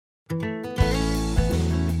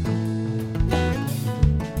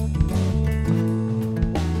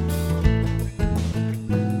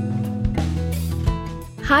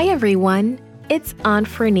Hi everyone, it's Aunt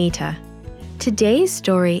Fernita. Today's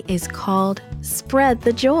story is called Spread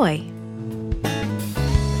the Joy.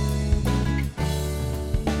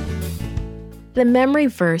 The memory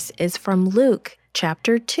verse is from Luke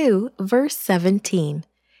chapter 2, verse 17.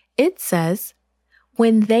 It says,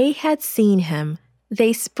 "When they had seen him,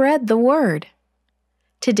 they spread the word."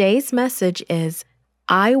 Today's message is,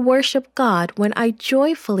 I worship God when I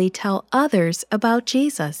joyfully tell others about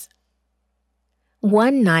Jesus.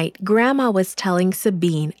 One night, Grandma was telling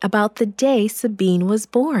Sabine about the day Sabine was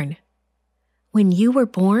born. When you were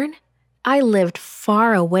born, I lived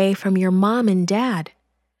far away from your mom and dad.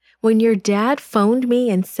 When your dad phoned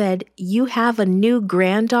me and said, "You have a new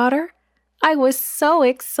granddaughter," I was so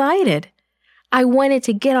excited. I wanted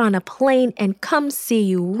to get on a plane and come see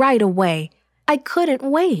you right away. I couldn't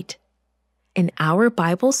wait. In our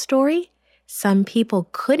Bible story, some people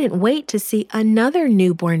couldn't wait to see another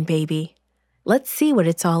newborn baby. Let's see what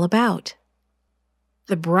it's all about.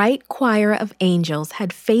 The bright choir of angels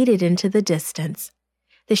had faded into the distance.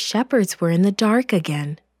 The shepherds were in the dark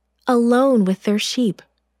again, alone with their sheep.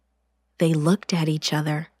 They looked at each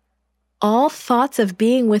other. All thoughts of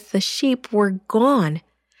being with the sheep were gone.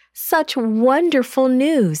 Such wonderful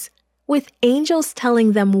news! With angels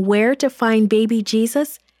telling them where to find baby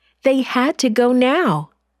Jesus, they had to go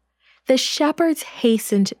now. The shepherds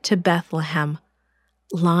hastened to Bethlehem.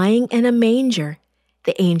 Lying in a manger,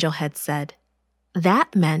 the angel had said.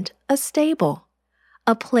 That meant a stable,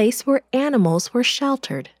 a place where animals were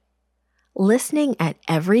sheltered. Listening at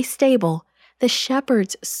every stable, the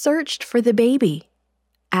shepherds searched for the baby.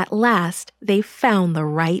 At last, they found the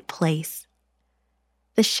right place.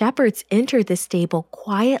 The shepherds entered the stable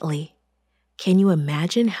quietly. Can you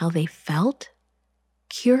imagine how they felt?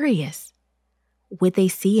 Curious. Would they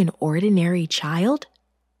see an ordinary child?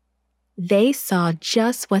 They saw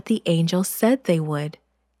just what the angel said they would.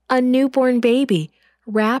 A newborn baby,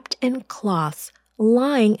 wrapped in cloths,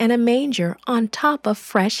 lying in a manger on top of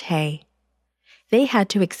fresh hay. They had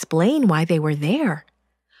to explain why they were there.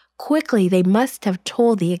 Quickly, they must have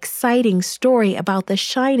told the exciting story about the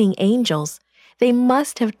shining angels. They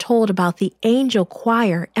must have told about the angel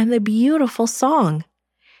choir and the beautiful song.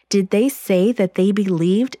 Did they say that they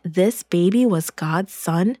believed this baby was God's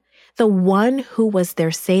son, the one who was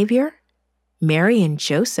their Savior? Mary and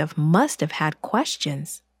Joseph must have had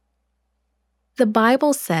questions. The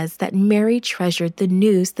Bible says that Mary treasured the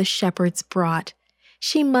news the shepherds brought.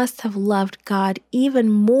 She must have loved God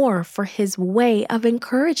even more for his way of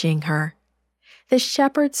encouraging her. The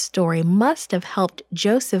shepherd's story must have helped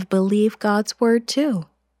Joseph believe God's word too.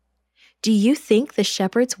 Do you think the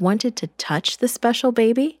shepherds wanted to touch the special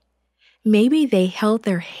baby? Maybe they held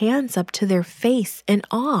their hands up to their face in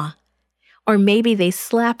awe. Or maybe they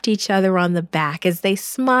slapped each other on the back as they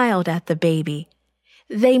smiled at the baby.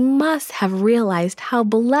 They must have realized how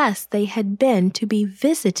blessed they had been to be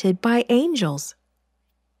visited by angels.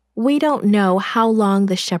 We don't know how long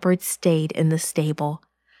the shepherds stayed in the stable,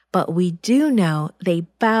 but we do know they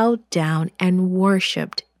bowed down and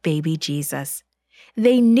worshiped baby Jesus.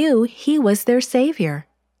 They knew he was their Savior.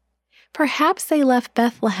 Perhaps they left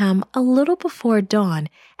Bethlehem a little before dawn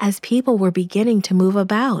as people were beginning to move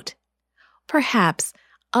about. Perhaps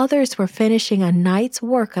others were finishing a night's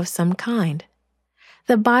work of some kind.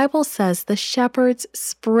 The Bible says the shepherds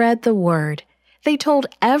spread the word. They told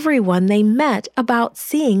everyone they met about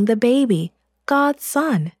seeing the baby, God's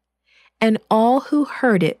son, and all who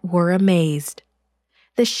heard it were amazed.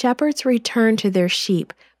 The shepherds returned to their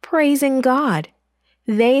sheep, praising God.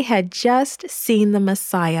 They had just seen the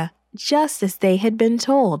Messiah, just as they had been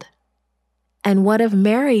told. And what of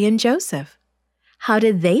Mary and Joseph? How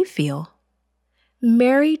did they feel?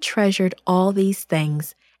 Mary treasured all these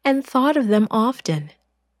things and thought of them often.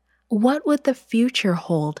 What would the future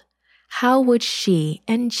hold? How would she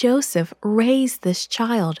and Joseph raise this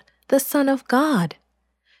child, the Son of God?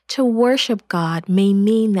 To worship God may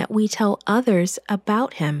mean that we tell others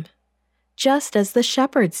about him, just as the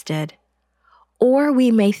shepherds did. Or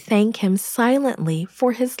we may thank him silently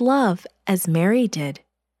for his love, as Mary did.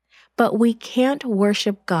 But we can't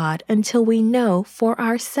worship God until we know for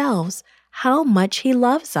ourselves how much he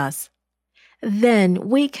loves us. Then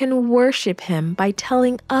we can worship him by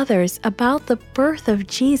telling others about the birth of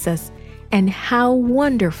Jesus and how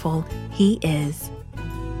wonderful he is.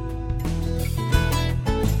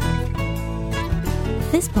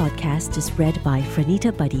 This podcast is read by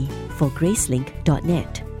Fernita Buddy for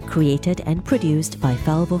Gracelink.net. Created and produced by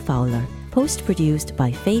Falvo Fowler. Post-produced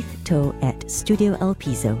by Faith Toe at Studio El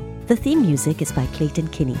Piso. The theme music is by Clayton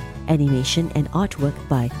Kinney. Animation and artwork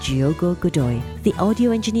by Giogo Godoy. The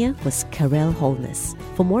audio engineer was Karel Holness.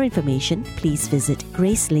 For more information, please visit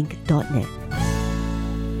gracelink.net.